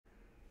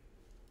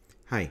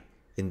Hi,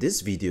 in this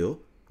video,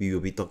 we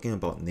will be talking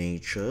about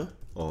nature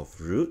of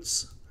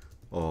roots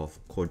of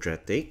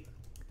quadratic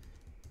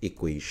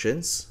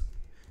equations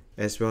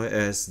as well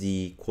as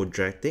the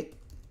quadratic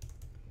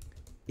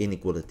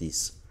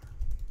inequalities.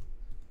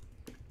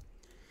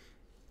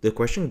 The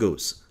question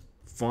goes,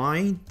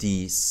 find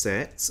the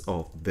sets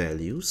of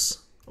values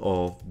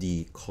of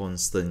the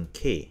constant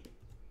k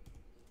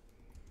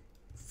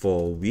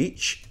for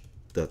which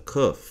the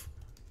curve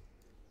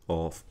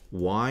of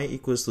y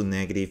equals to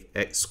negative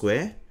x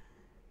squared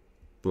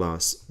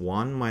plus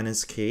 1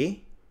 minus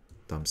k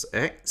times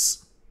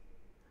x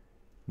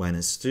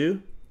minus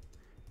 2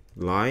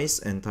 lies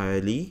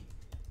entirely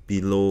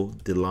below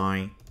the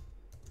line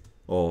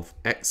of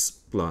x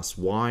plus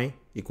y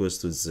equals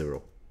to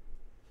 0.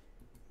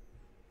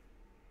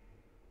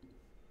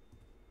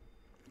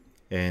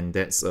 And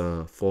that's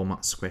a 4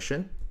 marks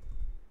question.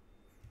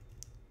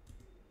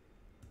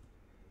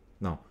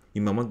 Now,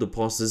 you might want to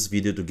pause this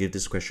video to give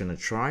this question a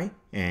try,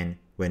 and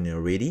when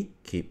you're ready,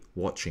 keep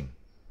watching.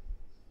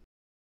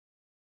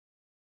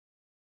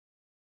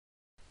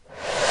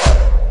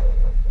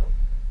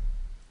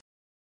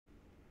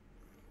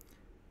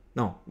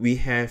 Now, we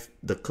have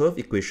the curve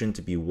equation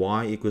to be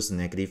y equals to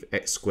negative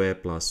x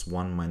squared plus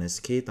 1 minus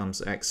k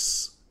times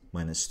x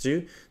minus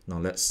 2. Now,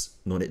 let's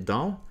note it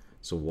down.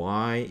 So,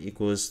 y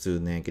equals to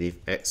negative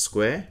x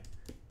squared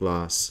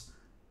plus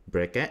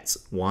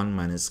brackets 1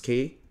 minus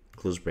k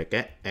close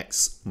bracket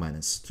x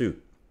minus 2.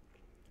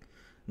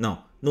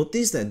 Now,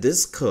 notice that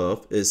this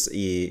curve is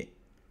a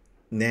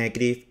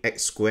negative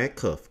x squared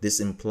curve. This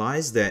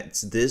implies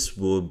that this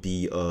will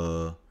be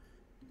a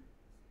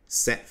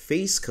set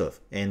phase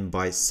curve. And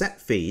by set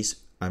phase,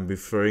 I'm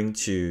referring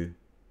to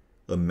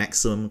a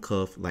maximum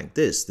curve like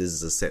this. This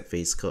is a set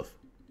phase curve.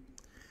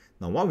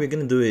 Now, what we're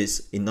going to do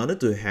is, in order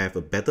to have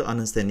a better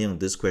understanding of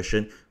this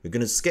question, we're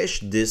going to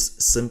sketch this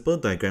simple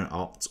diagram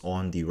out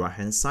on the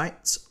right-hand side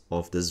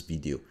of this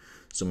video.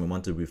 So we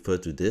want to refer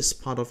to this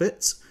part of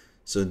it.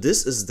 So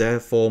this is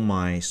therefore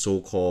my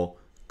so-called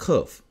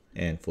curve.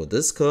 And for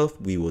this curve,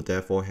 we will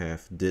therefore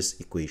have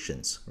these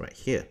equations right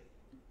here.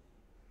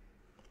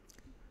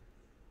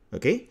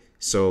 Okay,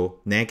 so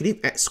negative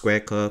x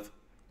squared curve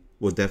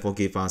will therefore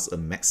give us a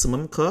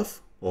maximum curve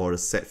or a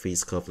set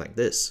phase curve like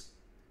this.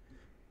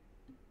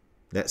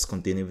 Let's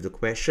continue with the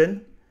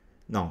question.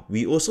 Now,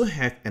 we also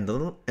have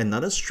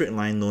another straight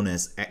line known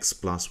as x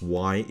plus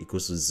y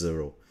equals to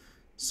 0.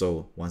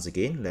 So once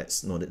again,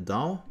 let's note it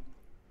down.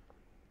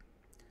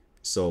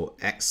 So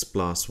x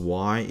plus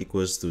y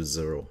equals to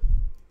 0.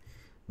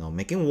 Now,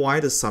 making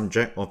y the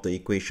subject of the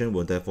equation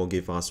will therefore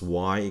give us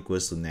y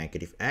equals to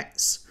negative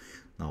x.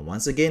 Now,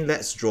 once again,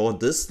 let's draw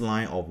this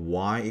line of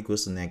y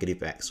equals to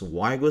negative x.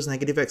 Y equals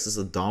negative x is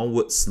a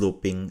downward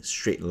sloping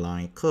straight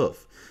line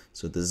curve.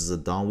 So this is a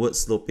downward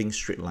sloping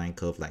straight line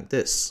curve like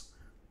this.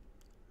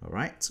 All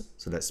right,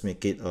 so let's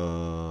make it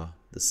the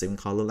same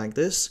color like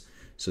this.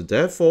 So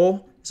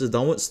therefore, it's a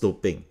downward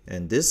sloping,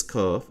 and this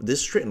curve,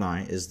 this straight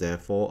line is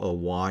therefore a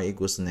y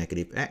equals to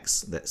negative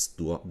x. Let's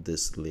do up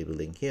this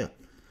labeling here.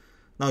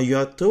 Now you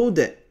are told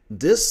that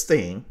this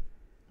thing,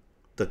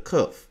 the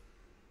curve,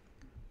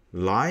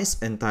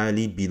 lies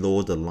entirely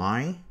below the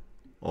line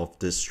of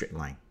this straight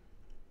line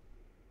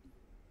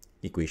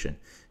equation.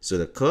 So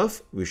the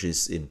curve, which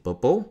is in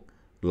purple,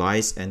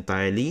 lies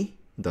entirely,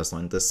 does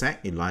not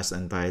intersect, it lies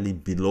entirely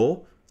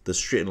below the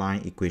straight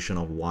line equation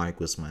of y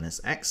equals minus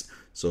x.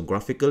 So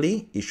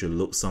graphically, it should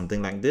look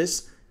something like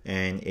this.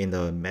 And in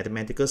the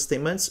mathematical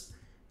statements,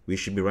 we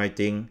should be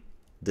writing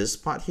this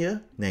part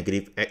here,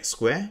 negative x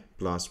squared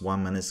plus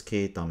 1 minus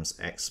k times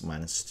x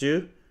minus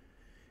 2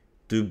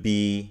 to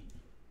be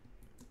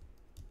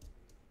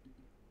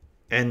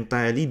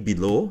entirely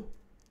below.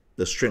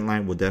 The straight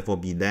line will therefore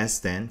be less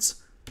than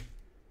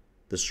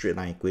the straight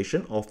line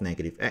equation of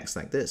negative x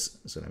like this.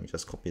 So let me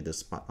just copy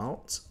this part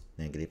out,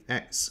 negative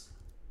x.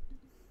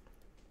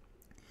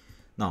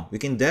 Now, we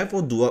can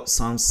therefore do up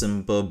some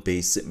simple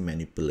basic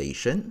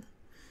manipulation.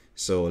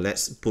 So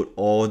let's put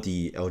all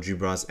the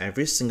algebras,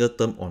 every single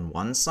term on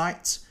one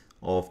side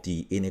of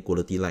the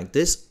inequality like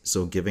this.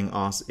 So giving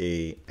us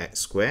a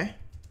x squared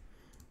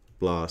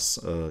plus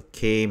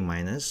k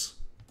minus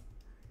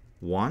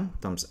 1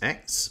 times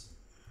x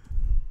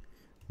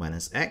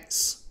minus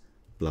x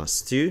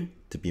plus 2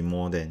 to be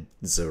more than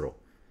 0.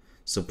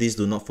 So please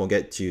do not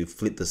forget to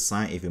flip the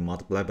sign if you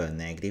multiply by a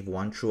negative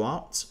 1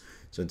 throughout.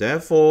 So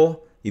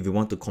therefore, if we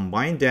want to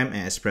combine them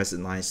and express it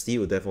nicely, it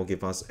will therefore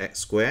give us x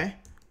squared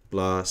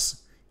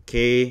plus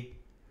k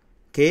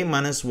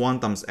minus 1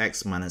 times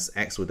x minus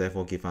x will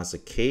therefore give us a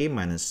k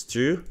minus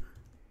 2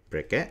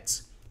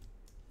 brackets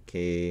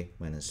k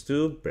minus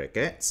 2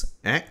 brackets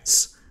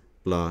x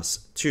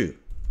plus 2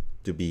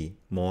 to be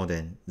more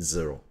than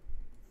 0.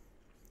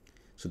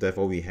 So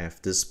therefore, we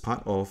have this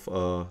part of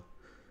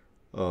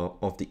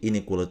the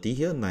inequality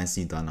here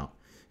nicely done out.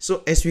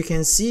 So as we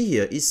can see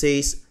here, it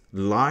says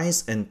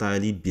lies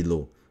entirely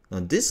below. Now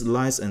this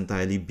lies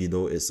entirely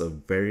below is a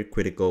very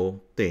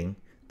critical thing.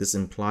 This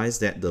implies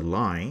that the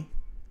line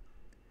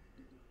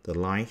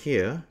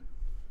here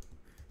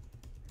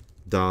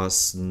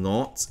does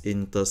not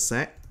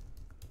intersect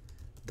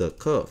the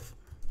curve.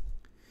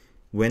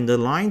 When the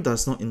line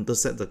does not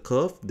intersect the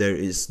curve, there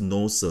is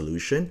no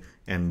solution,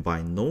 and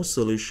by no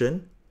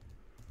solution,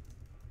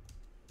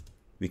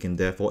 we can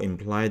therefore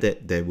imply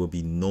that there will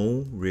be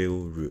no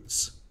real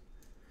roots.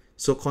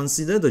 So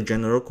consider the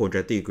general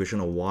quadratic equation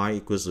of y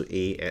equals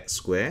to ax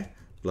squared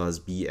plus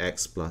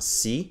bx plus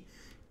c.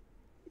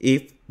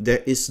 If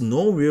there is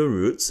no real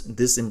roots,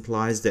 this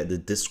implies that the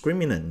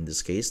discriminant, in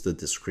this case, the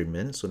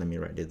discriminant, so let me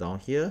write it down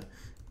here,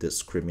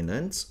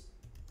 discriminant,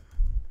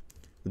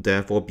 would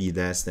therefore be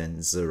less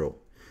than 0.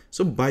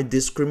 So by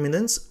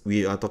discriminants,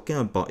 we are talking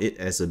about it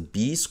as a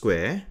b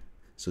square.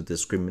 So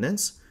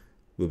discriminants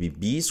will be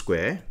b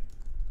square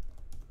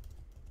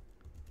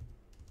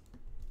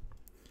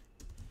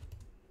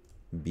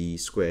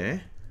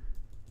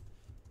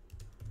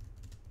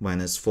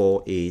minus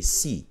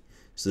 4ac.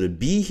 So the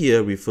b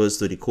here refers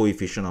to the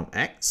coefficient of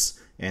x,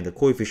 and the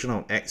coefficient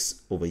of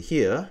x over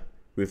here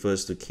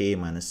refers to k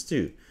minus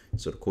 2.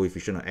 So the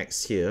coefficient of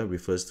x here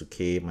refers to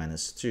k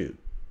minus 2.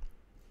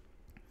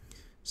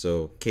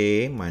 So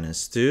k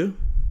minus 2,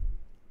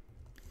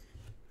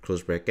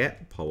 close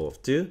bracket, power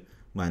of 2,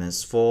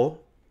 minus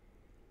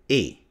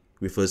 4a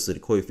refers to the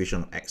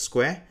coefficient of x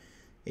squared.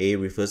 A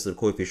refers to the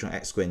coefficient of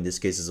x squared, in this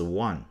case is a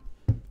 1.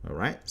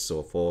 Alright,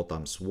 so 4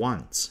 times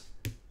 1.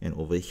 And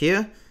over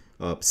here,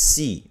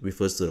 c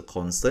refers to the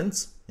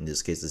constants. In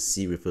this case, the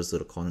c refers to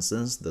the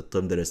constants, the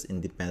term that is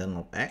independent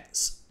of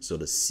x. So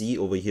the c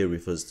over here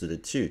refers to the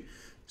 2.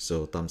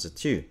 So times the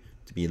 2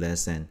 to be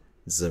less than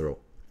 0.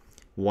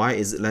 Why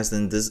is it less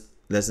than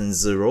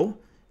 0?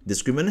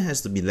 Discriminant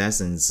has to be less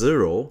than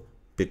 0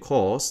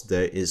 because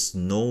there is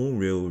no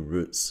real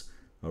roots.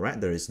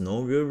 Alright, there is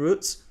no real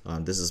roots.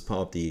 This is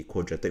part of the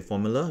quadratic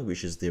formula,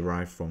 which is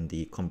derived from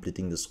the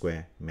completing the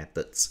square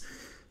methods.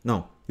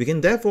 Now, we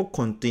can therefore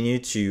continue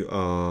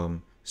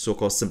to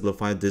so-called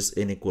simplify this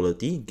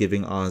inequality,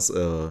 giving us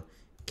a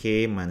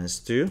k minus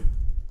 2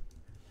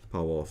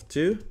 power of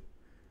 2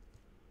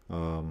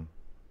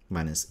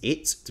 minus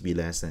 8 to be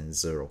less than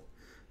 0.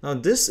 Now,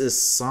 this is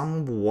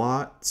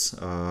somewhat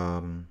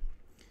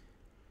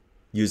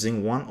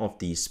using one of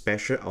the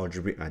special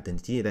algebraic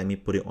identity. Let me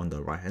put it on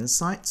the right hand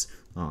side.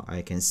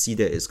 I can see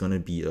that it's going to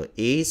be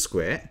a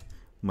squared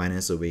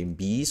minus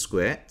b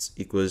squared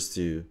equals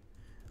to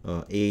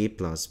a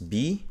plus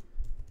b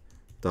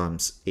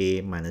times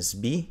a minus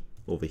b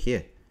over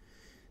here.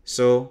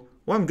 So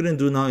what I'm going to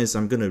do now is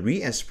I'm going to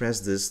re-express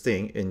this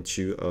thing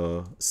into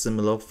a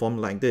similar form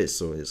like this.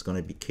 So it's going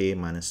to be k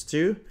minus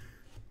 2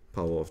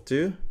 power of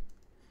 2,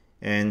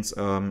 and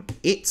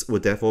 8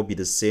 would therefore be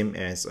the same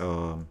as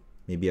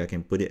maybe I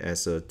can put it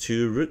as a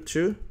 2 root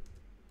 2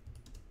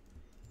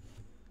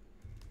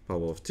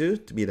 power of 2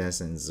 to be less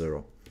than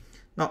 0.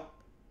 Now,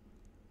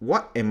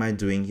 what am I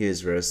doing here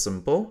is very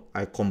simple.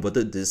 I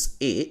converted this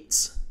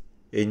 8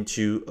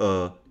 into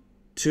a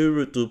 2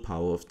 root 2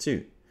 power of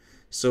 2.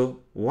 So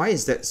why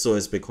is that so?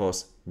 It's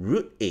because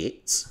root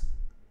 8,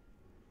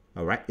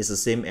 alright, is the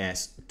same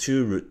as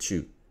 2 root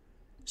 2.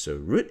 So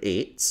root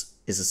 8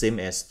 is the same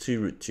as 2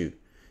 root 2.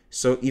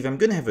 So if I'm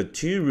going to have a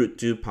 2 root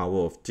 2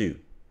 power of 2,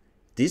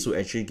 this will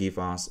actually give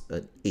us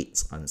an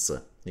 8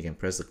 answer. You can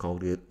press the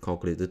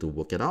calculator to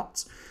work it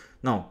out.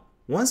 Now,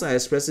 once I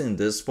express it in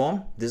this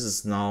form, this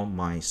is now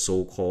my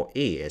so-called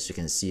A. As you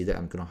can see that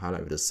I'm going to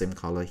highlight with the same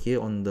color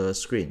here on the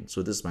screen.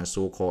 So this is my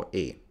so-called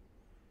A.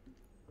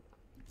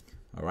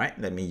 Alright,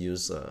 let me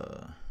use, in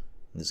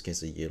this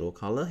case, a yellow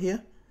color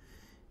here.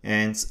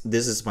 And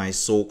this is my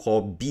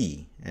so-called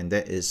B. And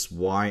that is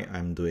why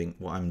I'm doing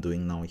what I'm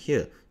doing now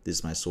here. This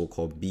is my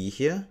so-called B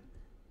here.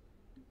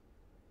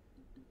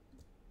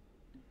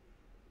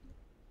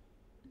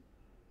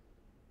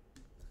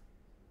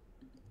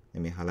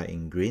 Let me highlight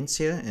in greens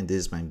here, and this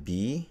is my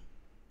B.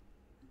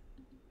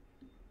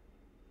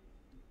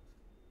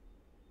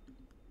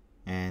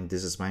 And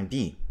this is my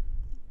B.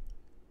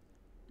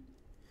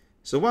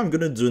 So what I'm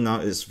going to do now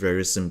is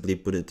very simply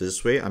put it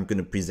this way. I'm going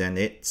to present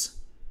it.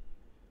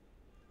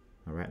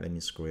 Alright, let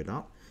me scroll it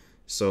out.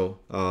 So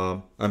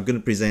I'm going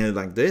to present it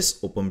like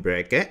this, open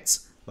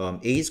brackets.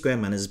 A squared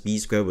minus B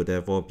squared would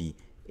therefore be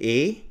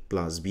A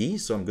plus B.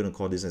 So I'm going to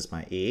call this as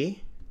my A.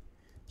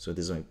 So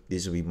this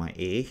will be my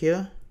A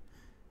here.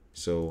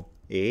 So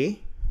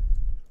A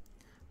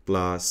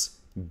plus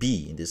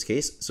B in this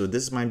case. So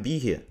this is my B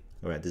here.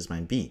 Alright, this is my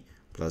B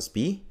plus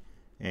B.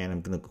 And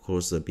I'm going to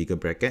close the bigger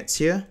brackets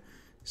here.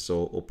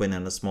 So open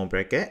another small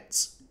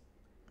brackets.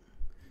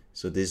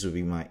 So this will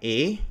be my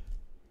A.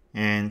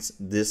 And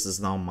this is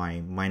now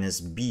my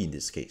minus B in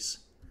this case,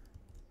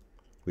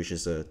 which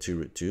is a 2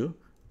 root 2,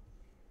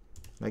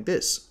 like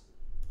this.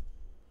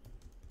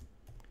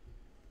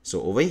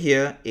 So over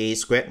here, A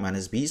squared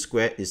minus B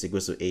squared is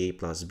equal to A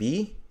plus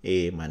B,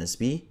 A minus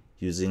B,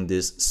 using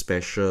this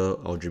special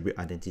algebraic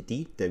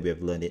identity that we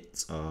have learned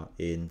it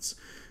in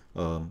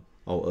our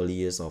early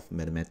years of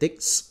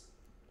mathematics.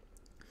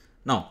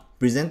 Now,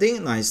 presenting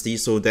it nicely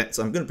so that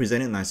I'm going to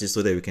present it nicely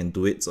so that we can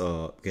do it,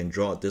 can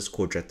draw out this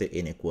quadratic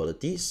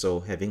inequality. So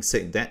having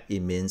said that,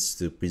 it means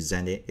to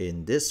present it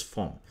in this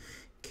form.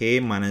 k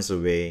minus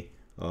away,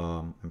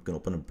 I'm going to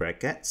open a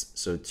bracket,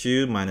 so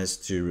 2 minus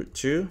 2 root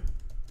 2,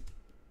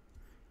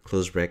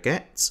 close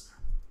brackets,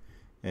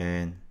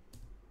 and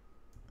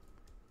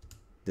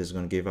this is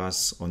going to give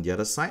us, on the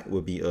other side,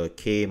 will be a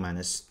k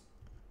minus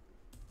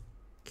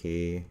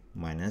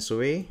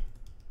away.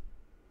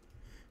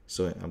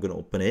 So I'm going to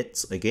open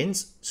it again,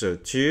 so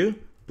 2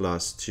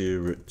 plus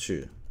 2 root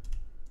 2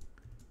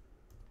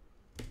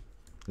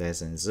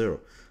 less than 0.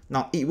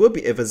 Now, it will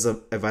be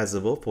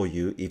advisable for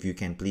you if you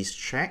can please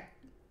check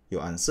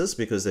your answers,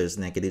 because there's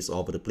negatives all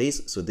over the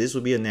place. So this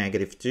will be a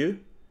negative 2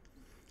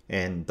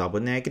 and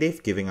double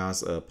negative, giving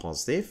us a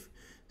positive.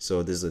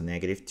 So this is a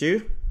negative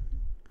 2,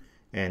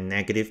 and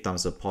negative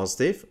times a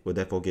positive will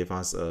therefore give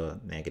us a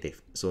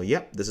negative. So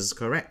yep, this is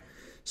correct.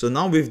 So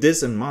now with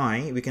this in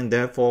mind, we can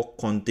therefore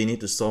continue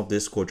to solve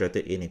this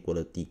quadratic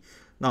inequality.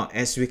 Now,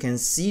 as we can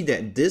see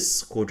that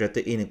this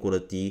quadratic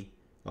inequality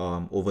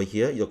over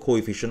here, your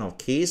coefficient of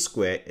k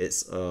squared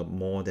is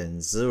more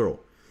than 0.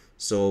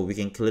 So we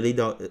can clearly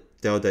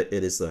tell that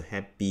it is a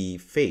happy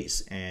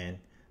face. And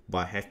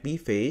by happy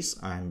face,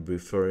 I'm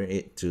referring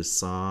it to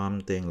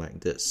something like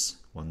this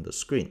on the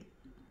screen.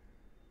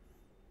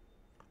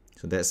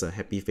 So that's a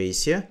happy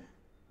face here.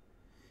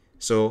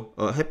 So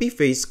a happy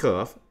face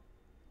curve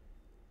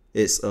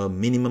is a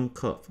minimum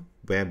curve,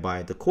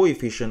 whereby the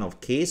coefficient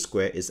of k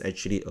squared is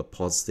actually a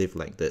positive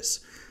like this.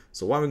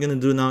 So what we're going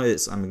to do now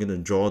is I'm going to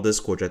draw this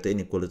quadratic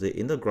inequality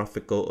in the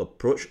graphical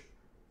approach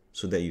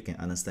so that you can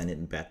understand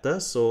it better.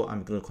 So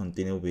I'm going to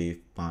continue with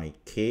my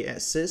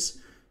k-axis.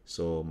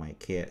 So my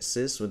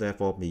k-axis will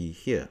therefore be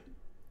here.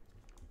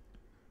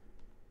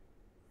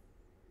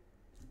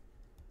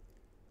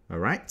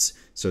 Alright,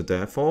 so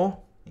therefore,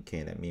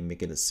 okay, let me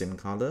make it the same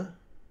color.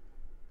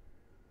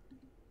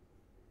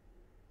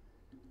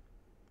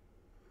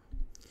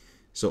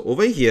 So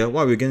over here,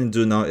 what we're going to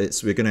do now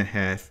is we're going to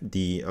have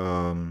the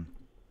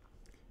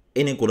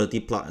inequality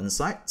plot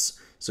inside.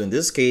 So in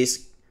this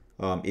case,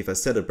 if I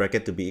set the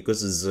bracket to be equal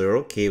to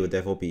 0, k would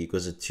therefore be equal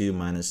to 2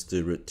 minus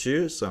 2 root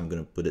 2. So I'm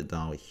going to put it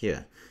down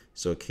here.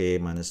 So k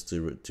minus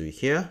 2 root 2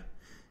 here.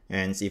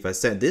 And if I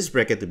set this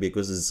bracket to be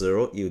equal to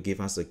 0, it will give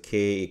us a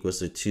k equals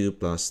to 2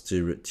 plus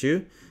 2 root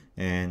 2.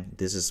 And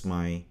this is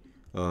my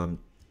 2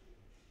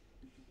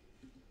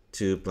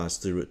 plus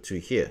 2 root 2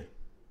 here.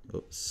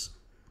 Oops.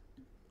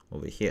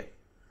 Over here.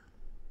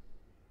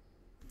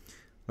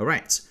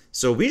 Alright,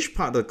 so which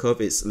part of the curve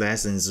is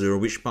less than 0,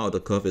 which part of the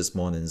curve is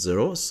more than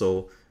 0?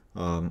 So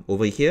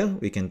over here,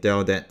 we can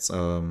tell that,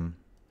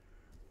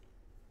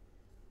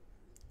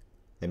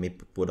 let me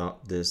put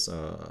out this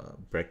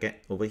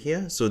bracket over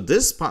here. So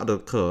this part of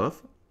the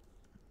curve,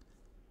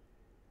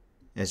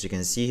 as you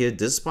can see here,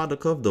 this part of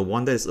the curve, the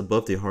one that is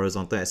above the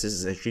horizontal axis,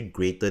 is actually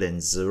greater than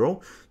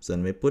 0. So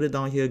let me put it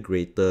down here,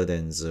 greater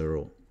than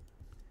 0.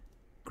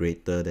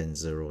 Greater than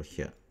 0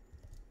 here.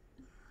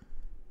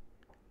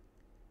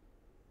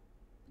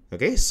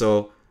 Okay,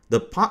 so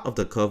the part of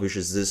the curve, which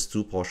is this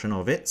two portion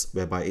of it,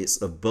 whereby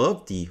it's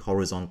above the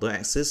horizontal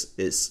axis,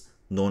 is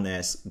known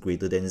as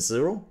greater than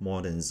 0,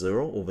 more than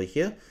 0 over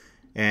here.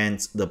 And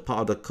the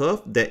part of the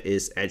curve that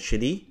is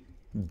actually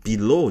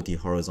below the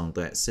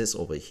horizontal axis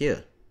over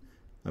here,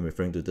 I'm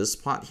referring to this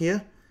part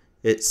here,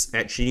 it's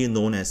actually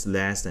known as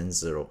less than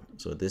 0.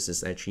 So this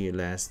is actually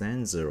less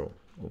than 0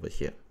 over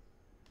here.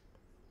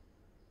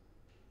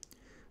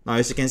 Now,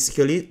 as you can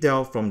clearly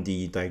tell from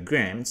the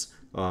diagrams,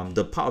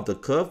 the part of the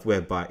curve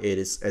whereby it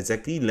is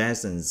exactly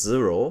less than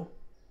 0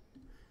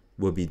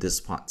 will be this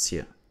part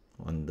here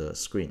on the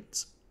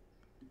screens.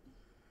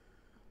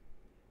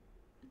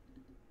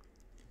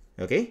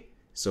 Okay,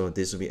 so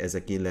this will be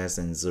exactly less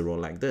than 0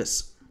 like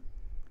this.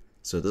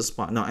 So this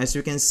part, now as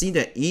you can see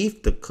that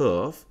if the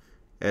curve,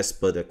 as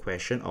per the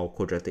question, our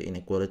quadratic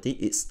inequality,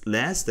 is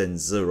less than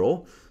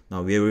 0,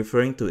 now we are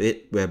referring to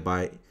it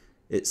whereby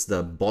it's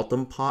the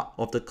bottom part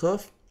of the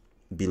curve,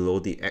 below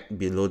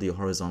the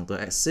horizontal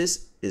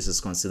axis. This is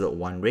considered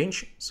one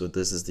range, so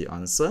this is the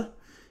answer.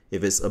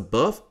 If it's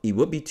above, it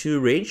would be two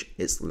range.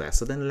 It's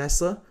lesser than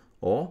lesser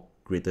or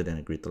greater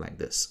than greater like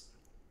this.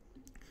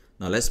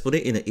 Now let's put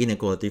it in the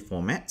inequality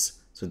format.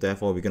 So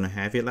therefore we're going to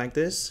have it like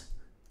this.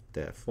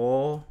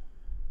 Therefore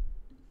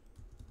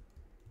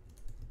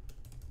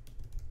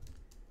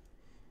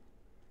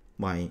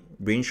my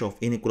range of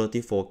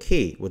inequality for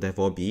k would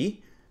therefore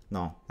be,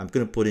 now I'm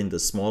going to put in the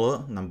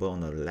smaller number on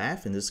the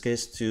left, in this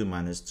case 2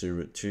 minus 2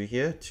 root 2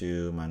 here,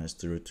 2 minus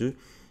 2 root 2,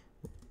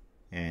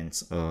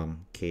 and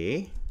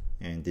k,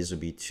 and this will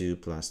be 2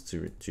 plus 2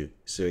 root 2.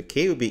 So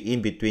k will be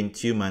in between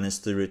 2 minus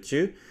 2 root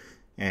 2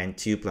 and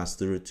 2 plus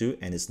 2 root 2,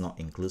 and it's not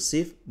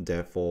inclusive.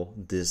 Therefore,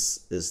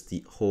 this is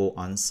the whole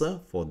answer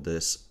for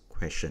this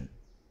question.